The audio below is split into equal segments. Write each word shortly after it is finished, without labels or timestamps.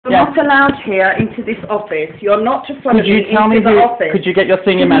not allowed here into this office. You're not to follow Could you me tell me into the office. could you get your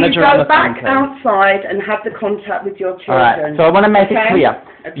senior manager Can on the you go phone, back please? outside and have the contact with your children? All right, so I want to make it clear.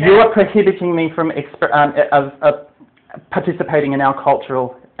 Okay. You are prohibiting me from participating in our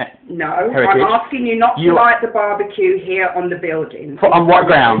cultural No, heritage. I'm asking you not to light the barbecue here on the building. On what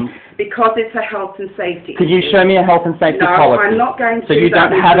grounds? Because it's a health and safety Could you issue. show me a health and safety policy? No, I'm not going to So do you that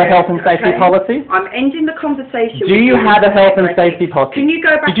don't with have a you, health and safety okay? policy? I'm ending the conversation Do with you have a health and already. safety policy? Can you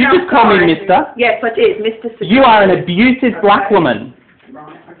go back Did you just call me mister? Yes, I did, Mr. Sept. You are an abusive black woman.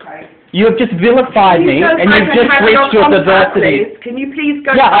 Right, okay. You have just vilified me and you've just reached your diversity. Can you please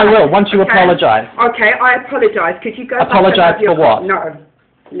go Yeah, back? I will, once you Okay. apologise. Okay, I apologise. Could you go back and Apologise have your for what? No.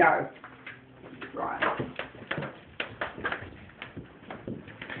 No. Right.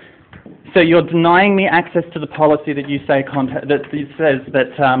 So you're denying me access to the policy that you say that says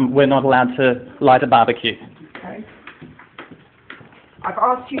that we're not allowed to light a barbecue. Okay. I've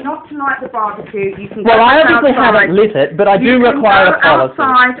asked you not to light the barbecue. You can Well, go I back obviously outside. haven't lit it, but I do You require a can go policy.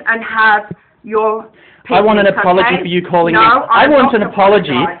 outside and have your I want an picnic, apology okay? for you calling me. No, I I'm want not an apology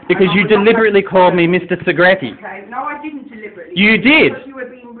apologise. because you deliberately called me Mr. Segretti. Okay. No, I didn't deliberately. You did. Because you were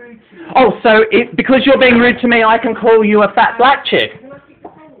being rude to me. Oh, so because you're being rude to me, I can call you a fat black chick.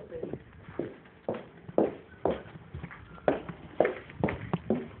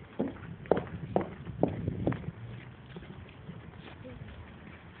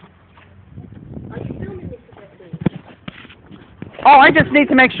 Oh, I just need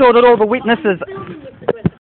to make sure that all the witnesses